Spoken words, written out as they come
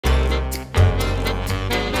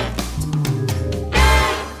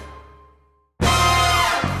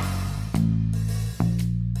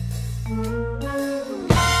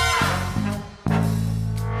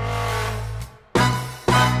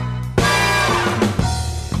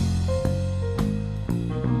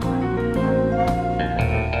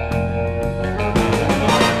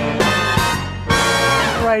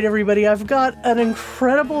right, everybody. I've got an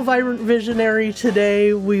incredible Vibrant Visionary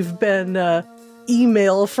today. We've been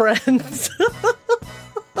email friends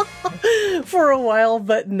for a while,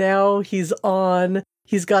 but now he's on.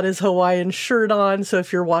 He's got his Hawaiian shirt on, so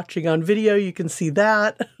if you're watching on video, you can see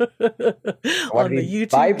that on the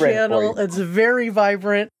YouTube channel. It's very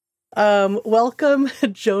vibrant. Welcome,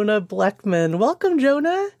 Jonah Blechman. Welcome,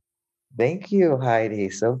 Jonah. Thank you, Heidi.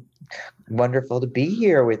 So wonderful to be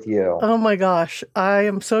here with you. Oh my gosh. I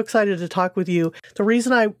am so excited to talk with you. The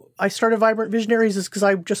reason I started Vibrant Visionaries is because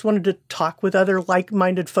I just wanted to talk with other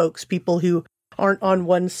like-minded folks, people who aren't on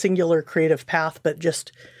one singular creative path, but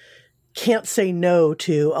just can't say no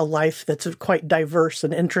to a life that's quite diverse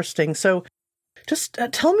and interesting. So just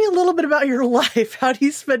tell me a little bit about your life. How do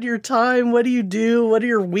you spend your time? What do you do? What do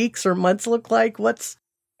your weeks or months look like? What?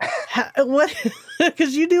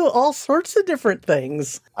 Because you do all sorts of different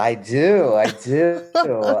things. I do.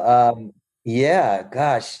 Yeah,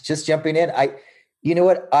 gosh, just jumping in. You know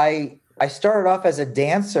what? I started off as a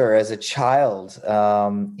dancer as a child,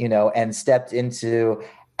 and stepped into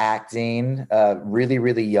acting really,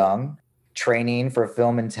 really young, training for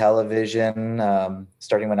film and television,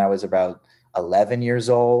 starting when I was about 11 years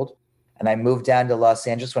old. And I moved down to Los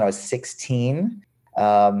Angeles when I was 16.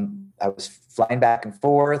 I was flying back and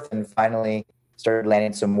forth and finally started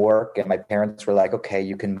landing some work. And my parents were like, okay,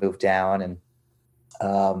 you can move down,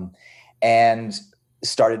 and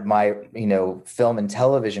started my, film and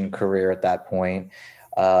television career at that point.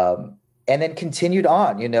 And then continued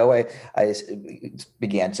on, I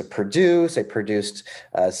began to produce. I produced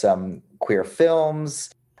some queer films,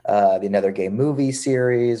 the Another Gay movie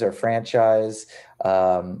series or franchise.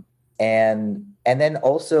 And then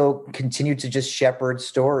also continued to just shepherd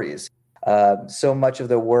stories. So much of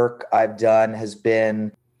the work I've done has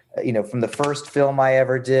been, from the first film I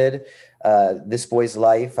ever did, This Boy's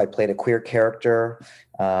Life. I played a queer character,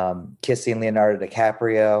 kissing Leonardo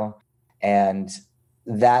DiCaprio. And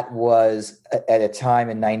that was at a time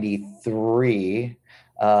in 93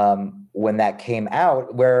 when that came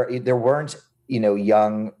out, where there weren't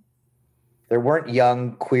young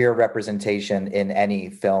queer representation in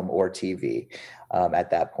any film or TV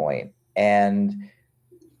at that point. And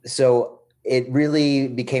so it really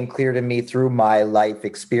became clear to me through my life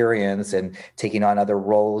experience and taking on other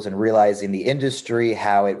roles and realizing the industry,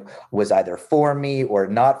 how it was either for me or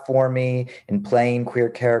not for me in playing queer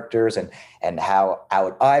characters, and how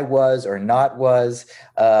out I was or not was.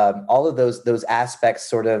 All of those aspects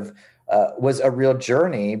sort of was a real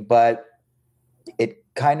journey, but it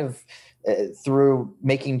kind of through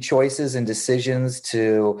making choices and decisions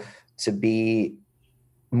to be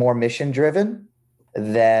more mission driven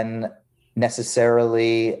than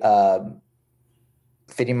necessarily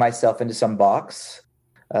fitting myself into some box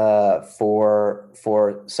for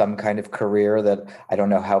some kind of career that I don't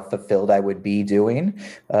know how fulfilled I would be doing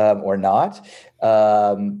or not.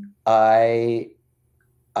 I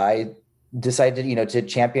decided, to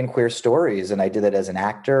champion queer stories, and I did it as an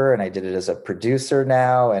actor, and I did it as a producer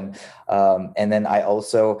now, and then I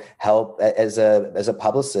also help as a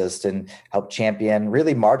publicist and help champion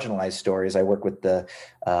really marginalized stories. I work with the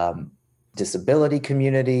disability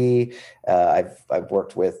community. I've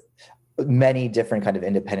worked with many different kind of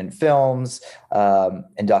independent films and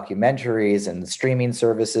documentaries and streaming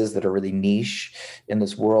services that are really niche in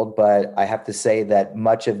this world. But I have to say that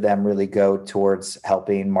much of them really go towards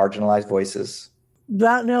helping marginalized voices.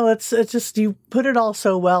 It's just, you put it all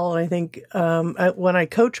so well. And I think when I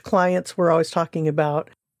coach clients, we're always talking about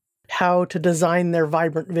how to design their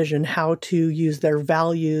vibrant vision, how to use their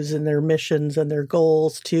values and their missions and their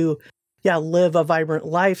goals to, live a vibrant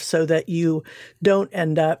life so that you don't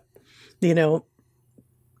end up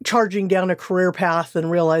charging down a career path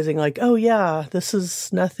and realizing like, oh yeah, this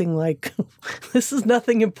is nothing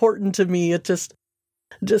important to me. It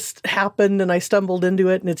just happened and I stumbled into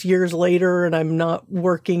it and it's years later and I'm not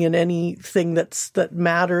working in anything that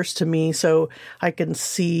matters to me. So I can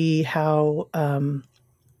see how,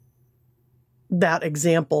 that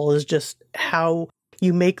example is just how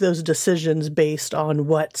you make those decisions based on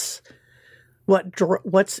what's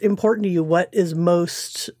important to you, what is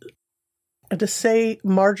most. And to say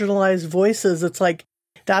marginalized voices, it's like,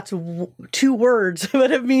 that's two words,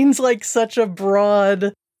 but it means like such a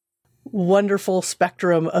broad, wonderful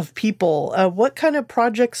spectrum of people. What kind of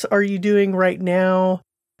projects are you doing right now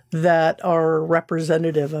that are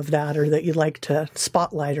representative of that, or that you'd like to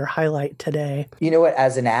spotlight or highlight today? You know what?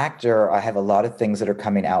 As an actor, I have a lot of things that are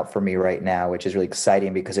coming out for me right now, which is really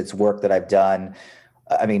exciting because it's work that I've done.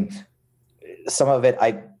 I mean, some of it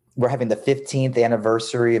we're having the 15th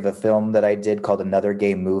anniversary of a film that I did called Another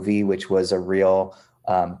Gay Movie, which was a real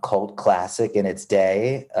cult classic in its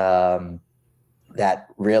day, that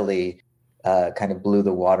really kind of blew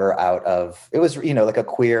the water out of, it was, like a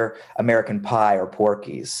queer American Pie or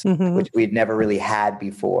Porky's, which we'd never really had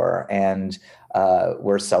before. And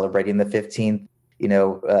we're celebrating the 15th,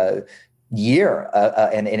 year,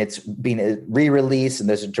 and it's being re-released, and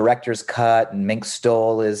there's a director's cut, and Mink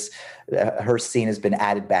Stoll her scene has been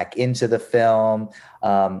added back into the film,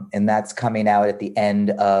 and that's coming out at the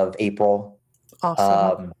end of April.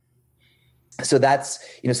 Awesome. So that's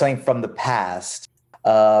something from the past,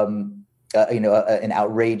 an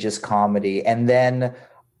outrageous comedy. And then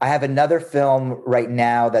I have another film right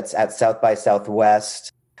now that's at South by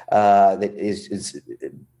Southwest, that is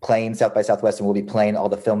playing South by Southwest, and will be playing all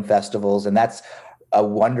the film festivals. And that's a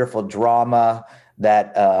wonderful drama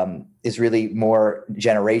that is really more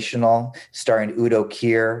generational, starring Udo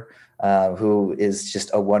Kier, who is just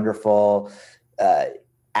a wonderful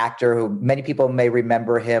actor who many people may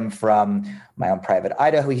remember him from My Own Private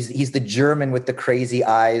Idaho. He's the German with the crazy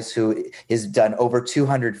eyes who has done over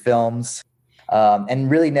 200 films, and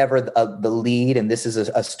really never the lead. And this is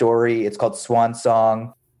a story, it's called SWAN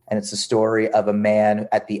Song. And it's a story of a man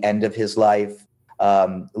at the end of his life,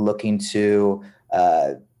 looking to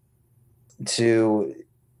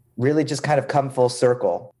really just kind of come full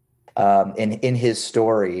circle in his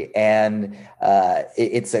story. And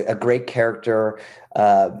it's a great character.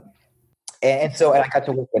 And so I got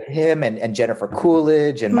to work with him and Jennifer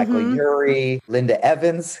Coolidge and Michael Urie. Linda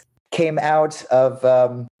Evans came out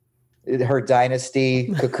of her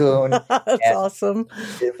dynasty cocoon. That's awesome.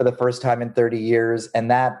 For the first time in 30 years. And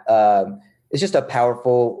that is just a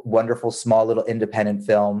powerful, wonderful, small little independent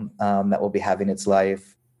film that will be having its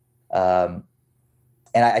life. And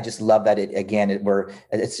I just love that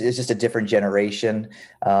it's just a different generation,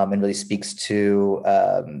 and really speaks to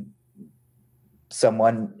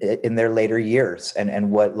someone in their later years and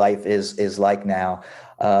what life is like now.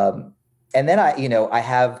 And then I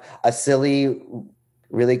have a silly,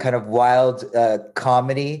 really kind of wild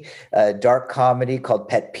comedy, dark comedy called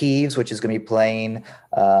Pet Peeves, which is going to be playing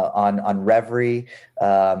on Reverie.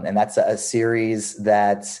 And that's a series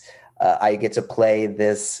that I get to play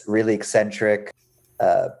this really eccentric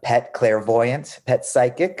pet clairvoyant, pet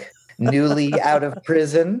psychic, newly out of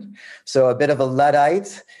prison. So a bit of a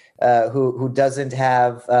Luddite who doesn't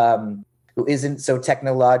have, who isn't so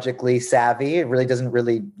technologically savvy. It really doesn't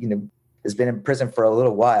really, has been in prison for a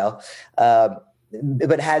little while.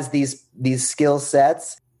 But has these skill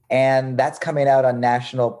sets, and that's coming out on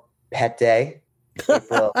National Pet Day,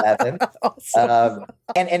 April 11th. Awesome.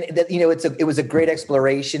 It was a great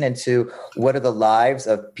exploration into what are the lives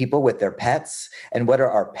of people with their pets, and what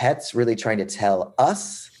are our pets really trying to tell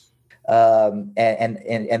us. And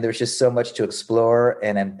there's just so much to explore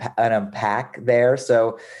and unpack there.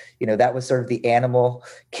 So, that was sort of the animal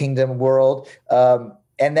kingdom world.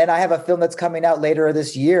 And then I have a film that's coming out later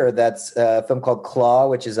this year. That's a film called Claw,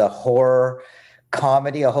 which is a horror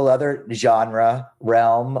comedy, a whole other genre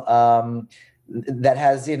realm that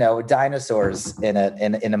has, dinosaurs in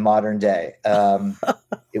a modern day,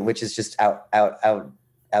 which is just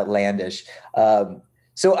outlandish.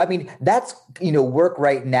 So, I mean, that's, work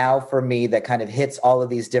right now for me that kind of hits all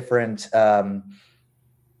of these different, I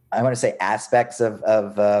want to say aspects of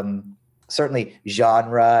certainly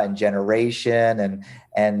genre and generation,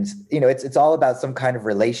 and it's all about some kind of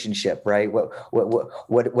relationship, right? What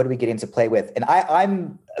are we getting to play with? And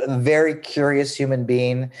I'm a very curious human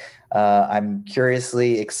being. I'm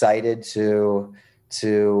curiously excited to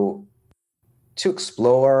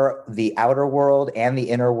explore the outer world and the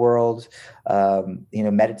inner world.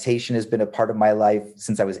 Meditation has been a part of my life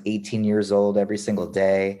since I was 18 years old, every single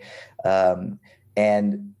day.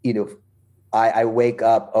 I wake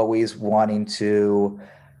up always wanting to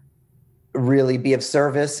really be of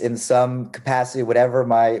service in some capacity,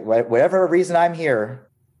 whatever reason I'm here.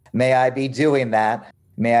 May I be doing that.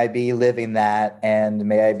 May I be living that, and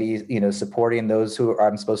may I be, supporting those who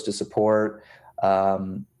I'm supposed to support,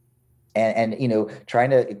 and trying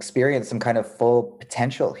to experience some kind of full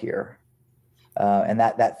potential here. And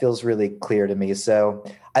that feels really clear to me. So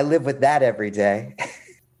I live with that every day.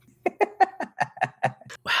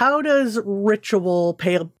 How does ritual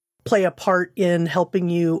play a part in helping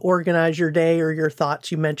you organize your day or your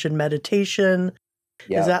thoughts? You mentioned meditation.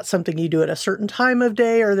 Yeah. Is that something you do at a certain time of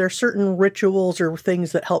day? Or are there certain rituals or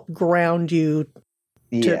things that help ground you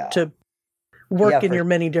to work in your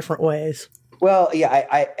many different ways? Well,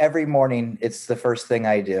 I every morning, it's the first thing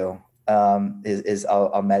I do.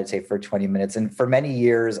 I'll meditate for 20 minutes. And for many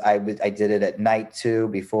years, I did it at night too,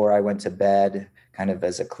 before I went to bed, kind of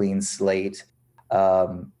as a clean slate.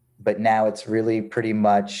 But now it's really pretty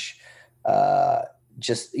much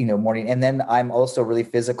just, morning. And then I'm also really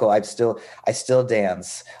physical. I still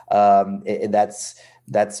dance.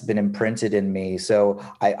 That's been imprinted in me. So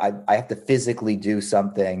I have to physically do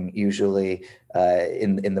something usually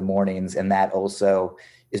in the mornings. And that also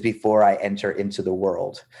is before I enter into the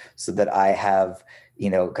world, so that I have,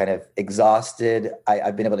 kind of exhausted.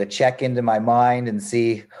 I've been able to check into my mind and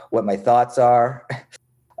see what my thoughts are.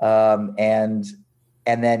 And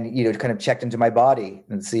then, kind of checked into my body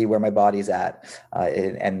and see where my body's at,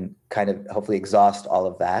 and kind of hopefully exhaust all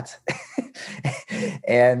of that.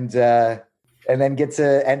 And then get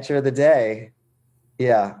to enter the day.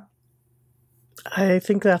 Yeah. I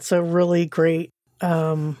think that's a really great,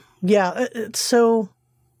 it's so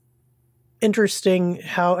interesting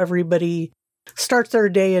how everybody starts their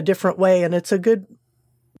day a different way. And it's a good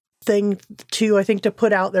thing to, I think, to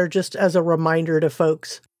put out there just as a reminder to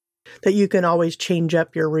folks that you can always change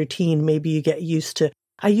up your routine. Maybe you get used to,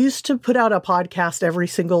 I used to put out a podcast every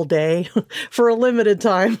single day for a limited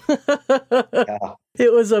time. Yeah.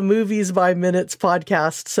 It was a movies by minutes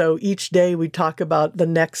podcast. So each day we talk about the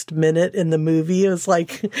next minute in the movie. It was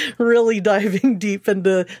like really diving deep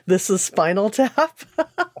into this is Spinal Tap.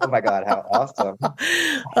 Oh my God, how awesome.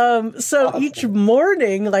 Awesome. Each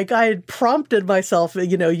morning, like I had prompted myself,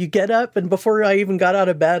 you get up, and before I even got out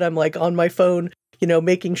of bed, I'm like on my phone,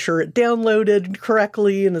 making sure it downloaded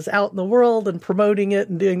correctly and is out in the world and promoting it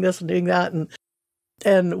and doing this and doing that.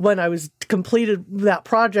 And when I was completed, that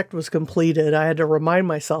project was completed, I had to remind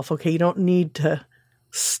myself, okay, you don't need to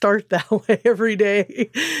start that way every day.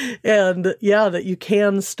 And yeah, that you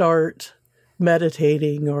can start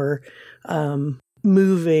meditating or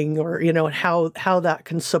moving, or, how that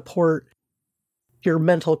can support your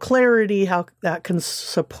mental clarity, how that can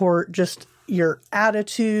support just your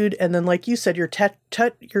attitude. And then, like you said, you're getting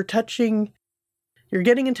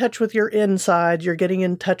in touch with your inside, you're getting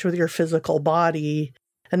in touch with your physical body,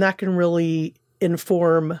 and that can really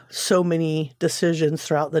inform so many decisions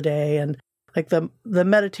throughout the day. And like the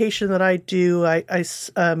meditation that I do, I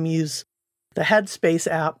use the Headspace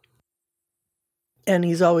app, and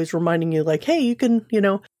he's always reminding you like, hey, you can,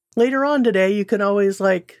 later on today, you can always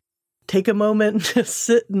like take a moment and just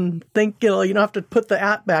sit and think, you don't have to put the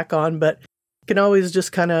app back on, but you can always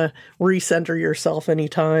just kind of recenter yourself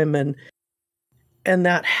anytime. And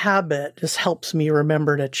that habit just helps me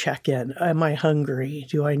remember to check in. Am I hungry?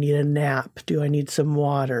 Do I need a nap? Do I need some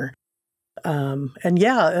water? And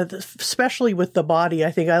yeah, especially with the body,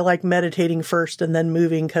 I think I like meditating first and then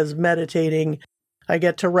moving, because meditating, I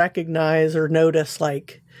get to recognize or notice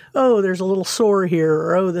like, oh, there's a little sore here,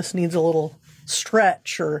 or oh, this needs a little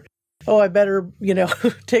stretch, or oh, I better,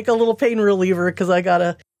 take a little pain reliever because I got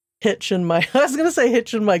a hitch in my, I was going to say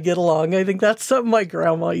hitch in my get along. I think that's something my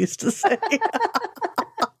grandma used to say.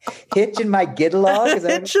 Hitch in my get along?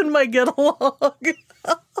 Hitch in my get along.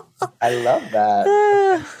 I love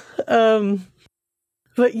that.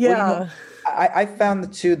 But yeah. Well, I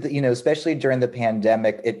found too that, especially during the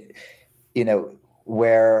pandemic,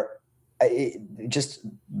 where just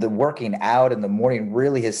the working out in the morning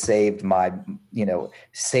really has saved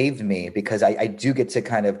me, because I do get to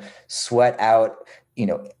kind of sweat out,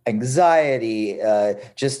 anxiety,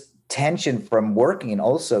 just tension from working,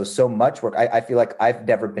 also so much work. I feel like I've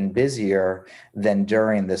never been busier than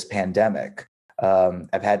during this pandemic.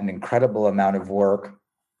 I've had an incredible amount of work,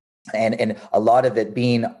 and a lot of it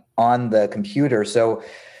being on the computer. So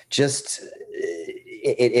just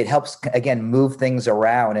it helps, again, move things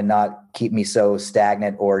around and not keep me so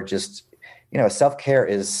stagnant, or just, self-care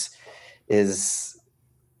is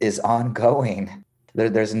ongoing.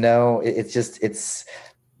 There's no,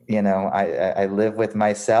 I live with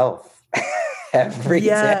myself every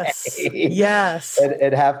day. Yes.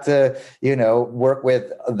 And have to, work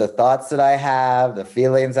with the thoughts that I have, the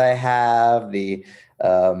feelings I have, the,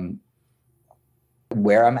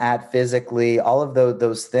 where I'm at physically, all of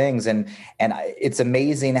those things. And it's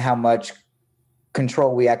amazing how much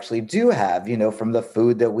control we actually do have, from the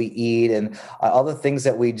food that we eat and all the things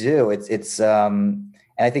that we do.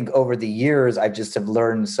 And I think over the years, I just have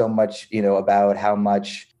learned so much, about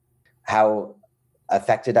how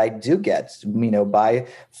affected I do get, by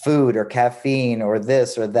food or caffeine or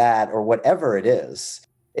this or that or whatever it is.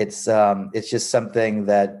 It's just something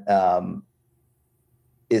that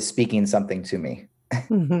is speaking something to me.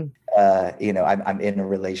 Mm-hmm. I'm in a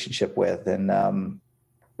relationship with, and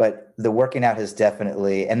but the working out has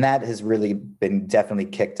definitely, and that has really been definitely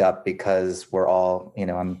kicked up, because we're all,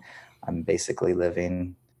 I'm basically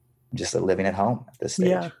living at home at this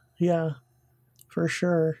stage. Yeah, for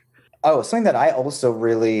sure. Oh, something that I also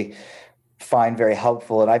really find very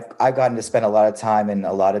helpful, and I've gotten to spend a lot of time in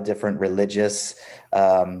a lot of different religious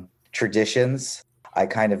traditions. I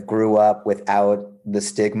kind of grew up without the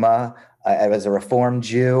stigma. I was a Reformed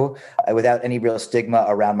Jew, without any real stigma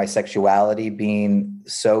around my sexuality being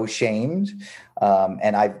so shamed.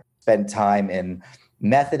 And I've spent time in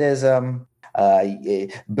Methodism,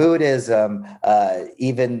 Buddhism,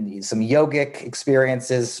 even some yogic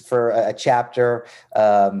experiences for a chapter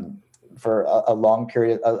for a long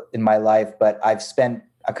period in my life. But I've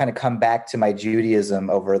kind of come back to my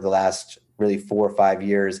Judaism over the last really 4 or 5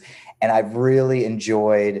 years. And I've really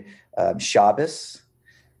enjoyed Shabbos,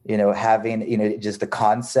 having, just the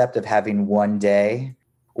concept of having one day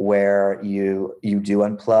where you do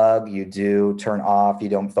unplug, you do turn off, you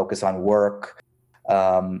don't focus on work.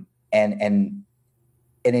 And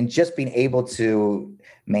in just being able to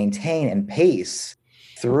maintain and pace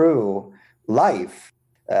through life,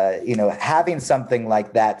 having something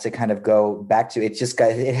like that to kind of go back to, it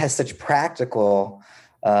has such practical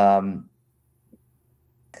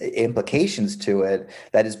implications to it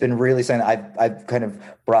that has been really something I've kind of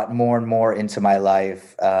brought more and more into my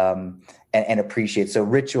life and appreciate. So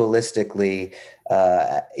ritualistically,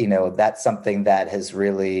 that's something that has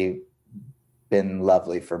really been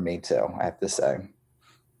lovely for me too, I have to say.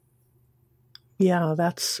 Yeah,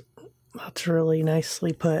 that's really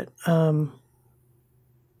nicely put.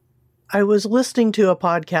 I was listening to a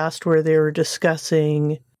podcast where they were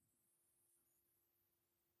discussing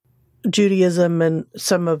Judaism and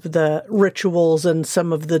some of the rituals and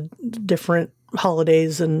some of the different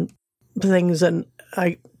holidays and things. And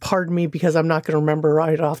pardon me because I'm not going to remember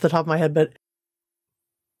right off the top of my head, but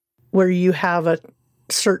where you have a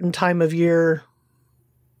certain time of year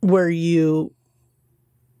where you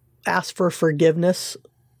ask for forgiveness.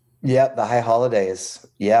 Yeah, the high holidays.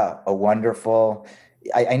 Yeah, a wonderful.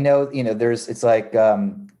 I know, it's like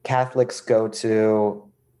Catholics go to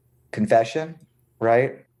confession,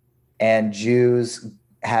 right? And Jews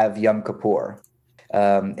have Yom Kippur.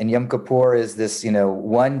 And Yom Kippur is this,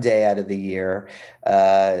 one day out of the year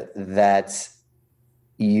that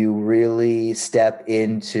you really step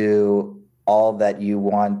into all that you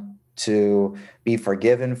want to be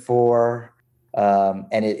forgiven for. And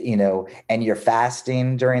and you're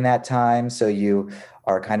fasting during that time. So you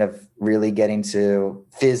are kind of really getting to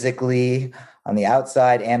physically on the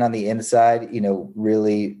outside and on the inside,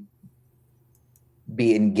 really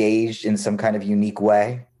be engaged in some kind of unique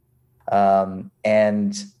way.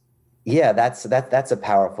 And yeah, that's a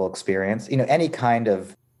powerful experience. Any kind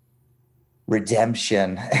of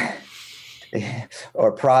redemption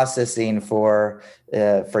or processing for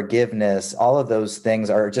forgiveness, all of those things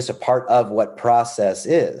are just a part of what process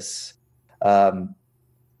is.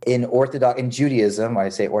 In Judaism, I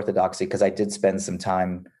say orthodoxy because I did spend some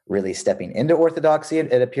time really stepping into orthodoxy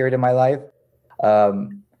at a period in my life.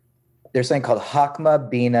 There's something called Hakma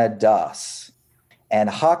Bina Das, and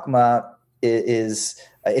Hakma is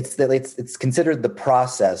it's considered the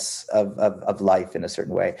process of life in a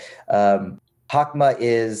certain way. Hakma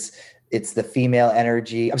it's the female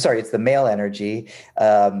energy. I'm sorry, it's the male energy.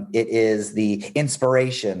 It is the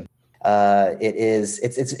inspiration. It's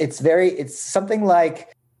something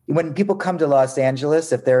like when people come to Los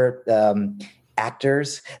Angeles, if they're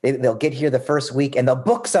actors, they'll get here the first week and they'll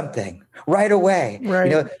book something right away.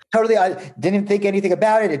 Right. Totally, I didn't even think anything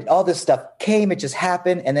about it. All this stuff came, it just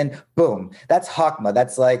happened, and then boom. That's Hakma.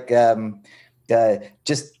 That's like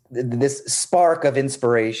just this spark of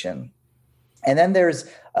inspiration. And then there's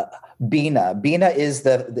Bina. Bina is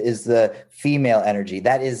the female energy.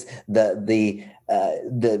 That is the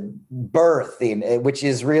birthing, which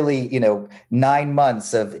is really 9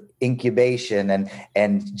 months of incubation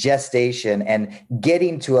and gestation and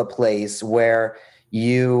getting to a place where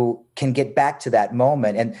you can get back to that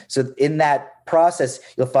moment. And so in that process,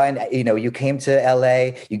 you'll find you came to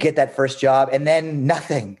LA, you get that first job, and then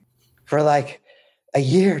nothing for like a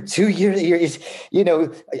year, 2 years.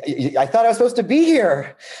 I thought I was supposed to be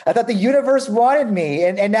here. I thought the universe wanted me,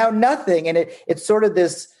 and now nothing. And it's sort of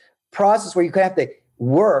this process where you kind of have to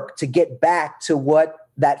work to get back to what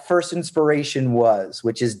that first inspiration was,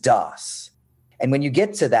 which is Das. And when you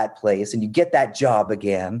get to that place and you get that job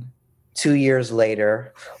again 2 years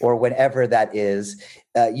later, or whenever that is,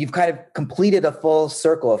 you've kind of completed a full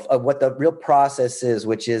circle of what the real process is,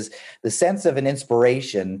 which is the sense of an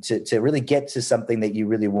inspiration to really get to something that you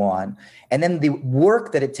really want. And then the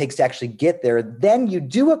work that it takes to actually get there, then you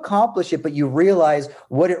do accomplish it, but you realize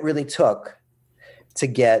what it really took to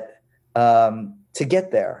get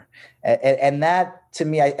there. And that, to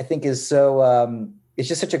me, I think is so, it's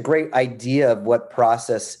just such a great idea of what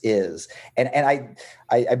process is. And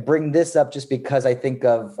I bring this up just because I think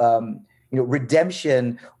of,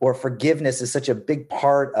 redemption or forgiveness is such a big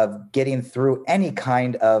part of getting through any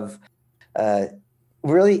kind of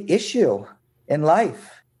really issue in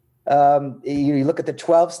life. You look at the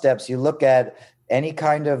 12 steps, you look at any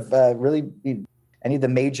kind of any of the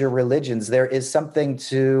major religions, there is something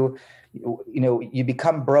to, you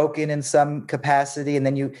become broken in some capacity, and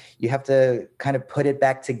then you have to kind of put it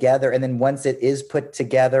back together. And then once it is put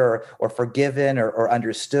together or forgiven or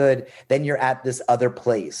understood, then you're at this other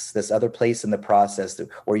place in the process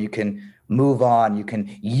where you can move on, you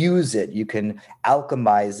can use it, you can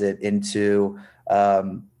alchemize it into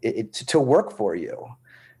to work for you.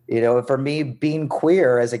 For me, being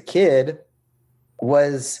queer as a kid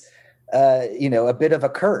was, a bit of a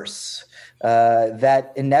curse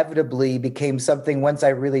that inevitably became something, once I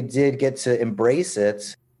really did get to embrace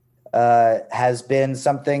it, has been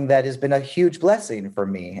something that has been a huge blessing for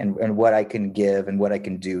me and what I can give and what I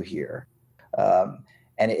can do here.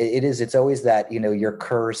 And it's always that, your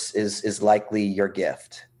curse is likely your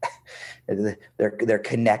gift. They're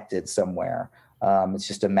connected somewhere. It's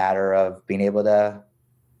just a matter of being able to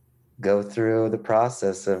go through the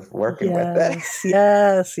process of working with it.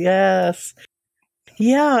 Yes.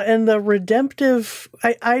 Yeah. And the redemptive,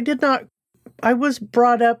 I was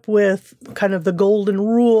brought up with kind of the golden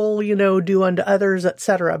rule, do unto others,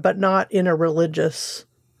 etc., but not in a religious,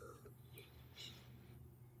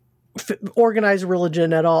 organized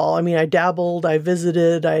religion at all. I mean, I dabbled, I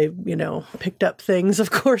visited, I, picked up things, of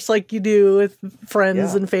course, like you do with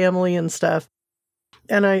friends and family and stuff.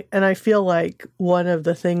 And I feel like one of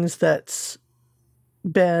the things that's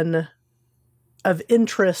been of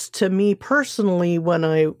interest to me personally when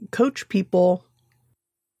I coach people,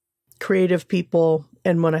 creative people,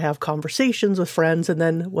 and when I have conversations with friends, and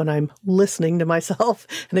then when I'm listening to myself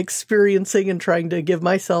and experiencing and trying to give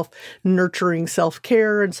myself nurturing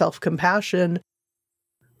self-care and self-compassion,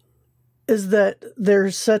 is that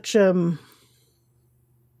there's such an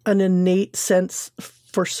innate sense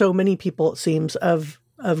for so many people, it seems, of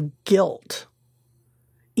guilt,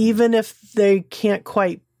 even if they can't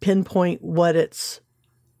quite pinpoint what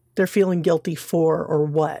they're feeling guilty for or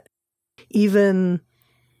what. And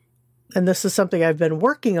this is something I've been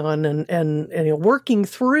working on and working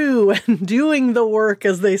through and doing the work,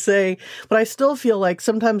 as they say, but I still feel like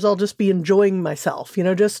sometimes I'll just be enjoying myself,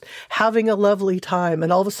 just having a lovely time,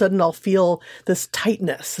 and all of a sudden I'll feel this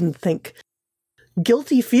tightness and think,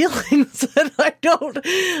 guilty feelings that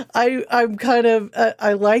I'm kind of,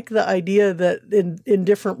 I like the idea that in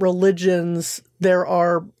different religions, there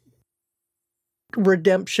are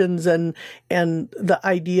redemptions and the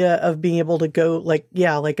idea of being able to go like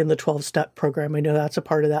in the 12-step program. I know that's a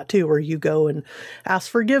part of that too, where you go and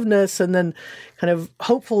ask forgiveness and then kind of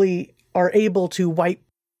hopefully are able to wipe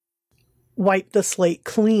the slate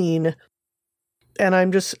clean.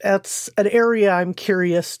 And that's an area I'm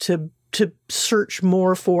curious to search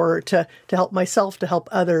more for, to help myself, to help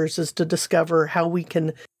others, is to discover how we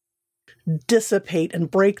can dissipate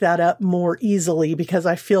and break that up more easily, because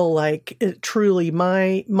I feel like it truly,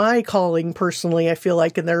 my calling personally, I feel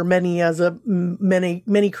like, and there are many as a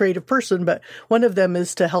many creative person, but one of them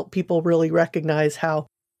is to help people really recognize how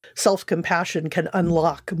self-compassion can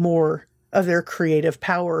unlock more of their creative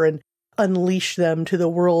power and unleash them to the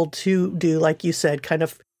world to do, like you said, kind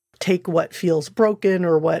of take what feels broken,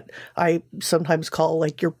 or what I sometimes call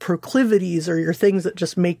like your proclivities or your things that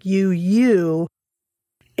just make you,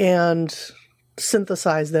 and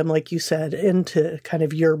synthesize them, like you said, into kind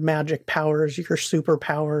of your magic powers, your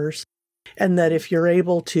superpowers. And that if you're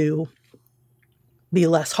able to be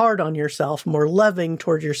less hard on yourself, more loving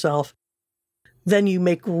toward yourself, then you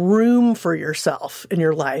make room for yourself in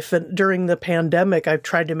your life. And during the pandemic, I've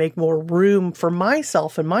tried to make more room for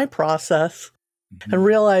myself and my process. And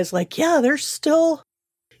realize, like, there's still,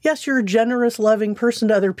 yes, you're a generous, loving person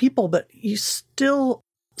to other people, but you still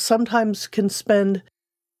sometimes can spend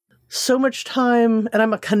so much time, and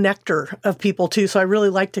I'm a connector of people too, so I really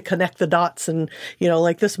like to connect the dots. And,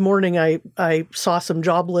 like this morning, I saw some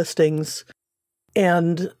job listings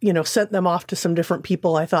and, sent them off to some different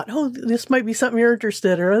people. I thought, oh, this might be something you're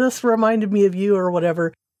interested in, or this reminded me of you, or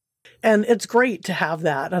whatever. And it's great to have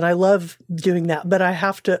that. And I love doing that. But I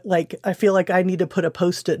have to, I feel like I need to put a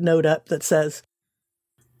Post-it note up that says,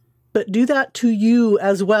 but do that to you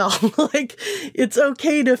as well. It's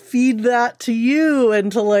okay to feed that to you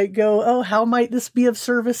and to go, oh, how might this be of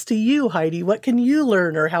service to you, Heidi? What can you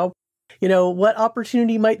learn? Or how, what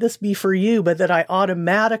opportunity might this be for you? But that I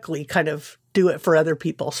automatically kind of do it for other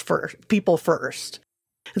people first.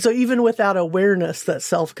 And so even with that awareness that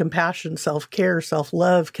self-compassion, self-care,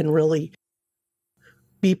 self-love can really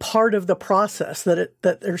be part of the process, that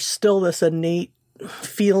there's still this innate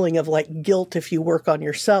feeling of guilt if you work on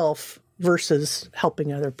yourself versus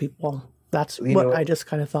helping other people. That's you what know, I just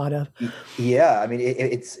kind of thought of. Yeah. I mean,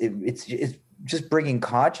 it's just bringing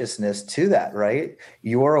consciousness to that, right?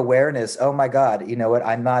 Your awareness. Oh my God, you know what?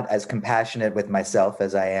 I'm not as compassionate with myself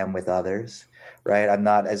as I am with others, right? I'm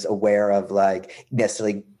not as aware of like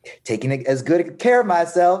necessarily taking as good care of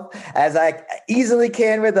myself as I easily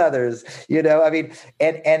can with others, you know? I mean,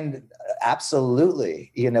 and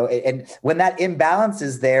absolutely, you know, and when that imbalance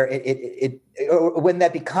is there, or when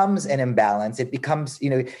that becomes an imbalance, it becomes, you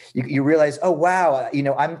know, you realize, oh, wow, you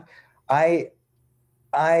know, I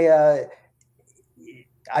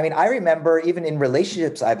mean, I remember even in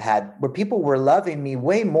relationships I've had where people were loving me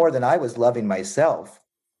way more than I was loving myself.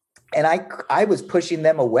 And I was pushing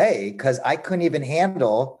them away because I couldn't even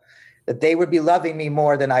handle that they would be loving me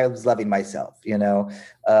more than I was loving myself, you know?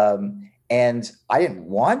 And I didn't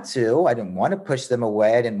want to push them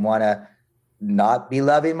away. I didn't want to not be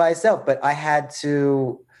loving myself, but I had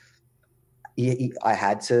to find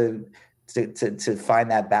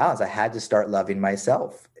that balance. I had to start loving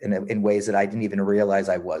myself in ways that I didn't even realize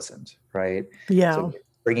I wasn't, right? Yeah. So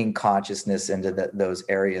bringing consciousness into those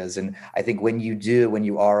areas. And I think when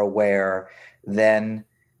you are aware, then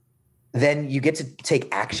you get to take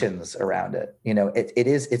actions around it. You know,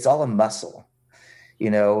 it's all a muscle.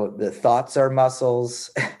 You know, the thoughts are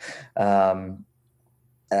muscles. And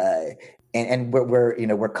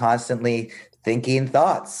we're constantly thinking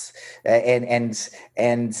thoughts, and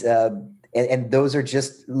those are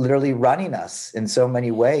just literally running us in so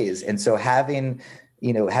many ways. And so having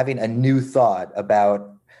a new thought about,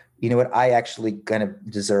 you know what, I actually kind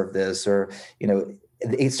of deserve this, or, you know,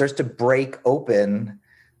 it starts to break open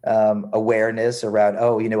awareness around,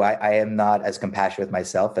 oh, you know, I am not as compassionate with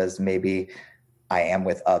myself as maybe I am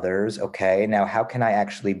with others. Okay, now how can I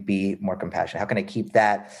actually be more compassionate? How can I keep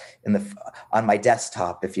that on my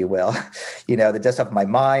desktop, if you will, you know, the desktop of my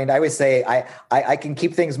mind? I always say I can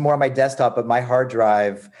keep things more on my desktop, but my hard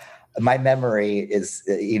drive, my memory is,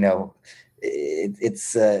 you know,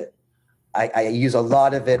 I use a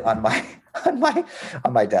lot of it on my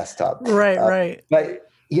desktop. Right. But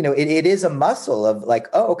you know, it is a muscle of like,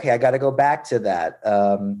 oh, okay, I got to go back to that.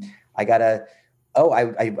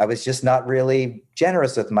 I was just not really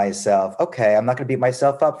generous with myself. Okay, I'm not going to beat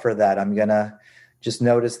myself up for that. I'm going to just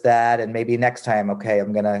notice that. And maybe next time, okay,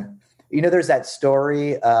 I'm going to, you know, there's that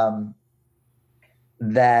story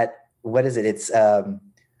what is it? It's,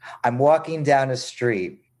 I'm walking down a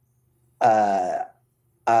street.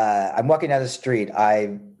 I'm walking down the street.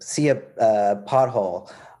 I see a pothole.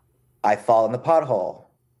 I fall in the pothole.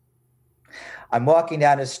 I'm walking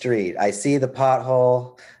down the street. I see the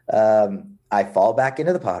pothole. I fall back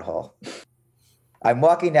into the pothole. I'm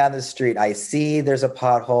walking down the street. I see there's a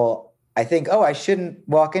pothole. I think, oh, I shouldn't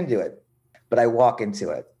walk into it, but I walk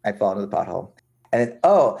into it. I fall into the pothole. And then,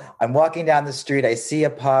 oh, I'm walking down the street. I see a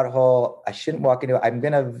pothole. I shouldn't walk into it. I'm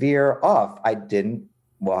going to veer off. I didn't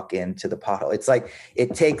walk into the pothole. It's like,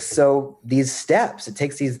 it takes these steps. It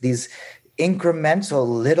takes these incremental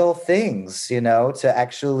little things, you know, to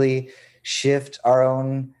actually shift our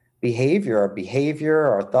own behavior,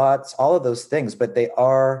 our thoughts, all of those things. But they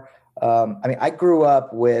are, I mean, I grew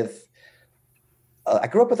up with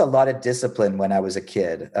a lot of discipline when I was a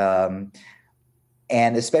kid.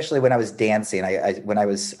 And especially when I was dancing, I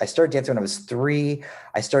started dancing when I was 3.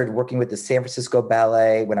 I started working with the San Francisco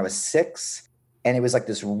Ballet when I was 6. And it was like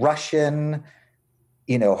this Russian,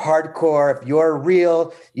 you know, hardcore. If you're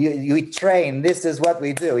real, you train. This is what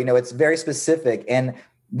we do. You know, it's very specific. And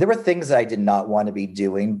there were things that I did not want to be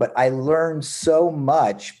doing, but I learned so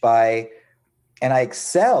much and I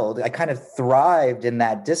excelled. I kind of thrived in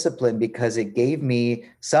that discipline because it gave me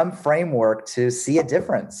some framework to see a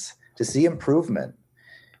difference, to see improvement,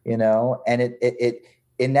 you know. And it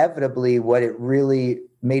inevitably, what it really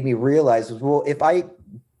made me realize was, well, if I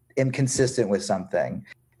am consistent with something,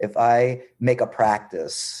 if I make a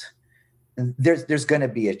practice, there's going to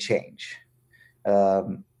be a change,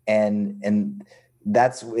 and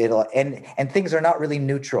that's it'll and things are not really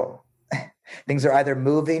neutral. Things are either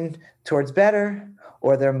moving towards better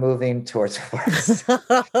or they're moving towards worse.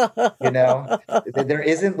 You know, there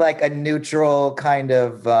isn't like a neutral kind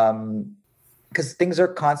of, because things are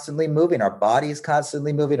constantly moving. Our body's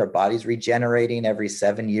constantly moving. Our body's regenerating every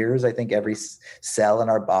 7 years. I think every cell in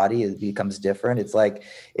our body becomes different. It's like,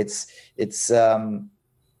 it's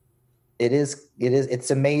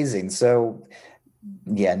amazing. So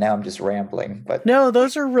yeah, now I'm just rambling, but no,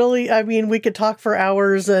 those are really, I mean, we could talk for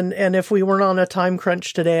hours, and if we weren't on a time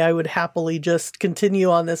crunch today, I would happily just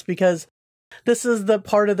continue on this, because this is the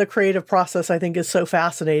part of the creative process I think is so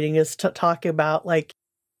fascinating, is to talk about like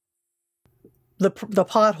the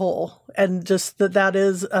pothole, and just that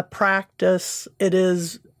is a practice. It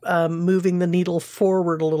is moving the needle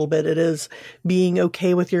forward a little bit. It is being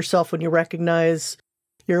okay with yourself when you recognize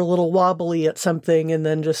you're a little wobbly at something, and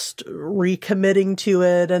then just recommitting to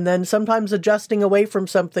it. And then sometimes adjusting away from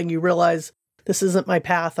something, you realize this isn't my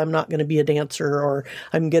path. I'm not going to be a dancer, or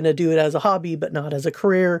I'm going to do it as a hobby, but not as a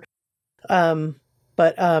career. Yeah,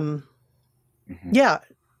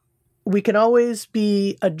 we can always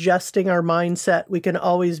be adjusting our mindset. We can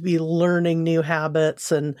always be learning new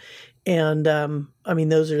habits. And I mean,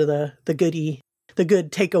 those are the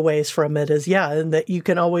good takeaways from it is, yeah, and that you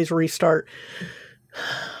can always restart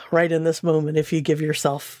right in this moment if you give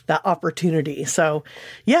yourself that opportunity. So,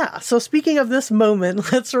 yeah. So speaking of this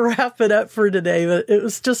moment, let's wrap it up for today. But it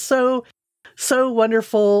was just so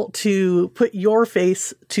wonderful to put your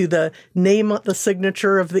face to the name, the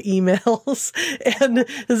signature of the emails. And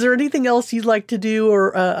is there anything else you'd like to do,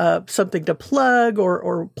 or something to plug,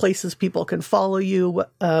 or places people can follow you,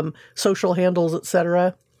 social handles,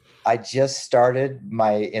 etc.? I just started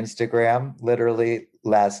my Instagram literally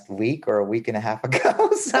last week or a week and a half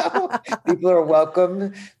ago. So people are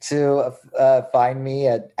welcome to find me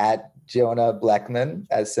at Jonah Blechman,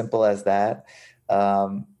 as simple as that.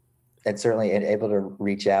 And certainly able to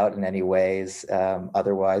reach out in any ways.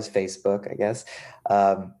 Otherwise, Facebook, I guess.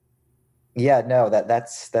 Yeah, no,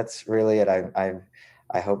 that's really it.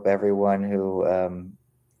 I hope everyone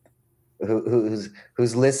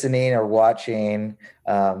who's listening or watching,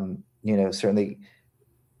 certainly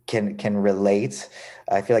can relate.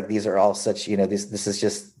 I feel like these are all such, this is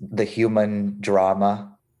just the human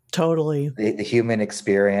drama. Totally. The human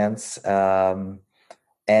experience. And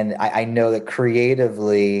I know that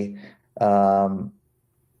creatively,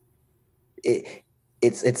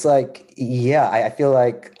 it's like, yeah, I feel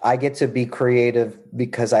like I get to be creative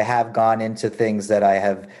because I have gone into things that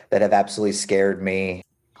have absolutely scared me,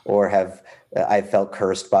 or I felt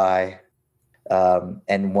cursed by.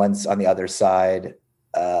 And once on the other side,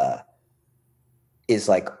 is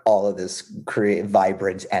like all of this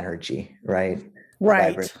vibrant energy, right?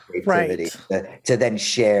 Vibrant creativity to then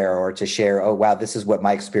share, oh, wow, this is what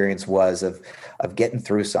my experience was of getting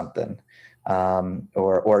through something,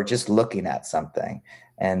 or just looking at something.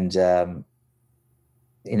 And, I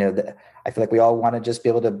feel like we all want to just be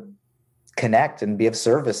able to connect and be of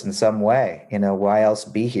service in some way. Why else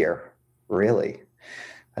be here, really?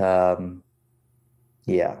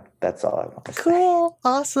 Yeah, that's all I want to say. Cool.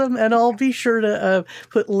 Awesome. And I'll be sure to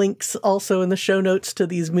put links also in the show notes to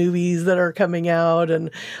these movies that are coming out.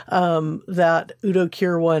 And that Udo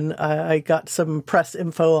Kier one, I got some press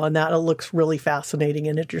info on that. It looks really fascinating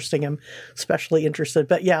and interesting. I'm especially interested.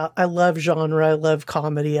 But yeah, I love genre. I love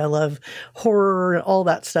comedy. I love horror and all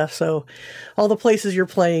that stuff. So all the places you're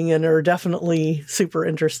playing in are definitely super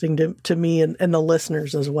interesting to me and the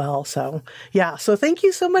listeners as well. So yeah. So thank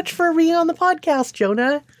you so much for being on the podcast,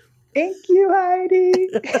 Jonah. Thank you, Heidi.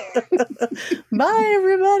 Bye,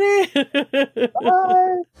 everybody.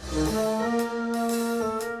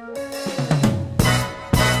 Bye.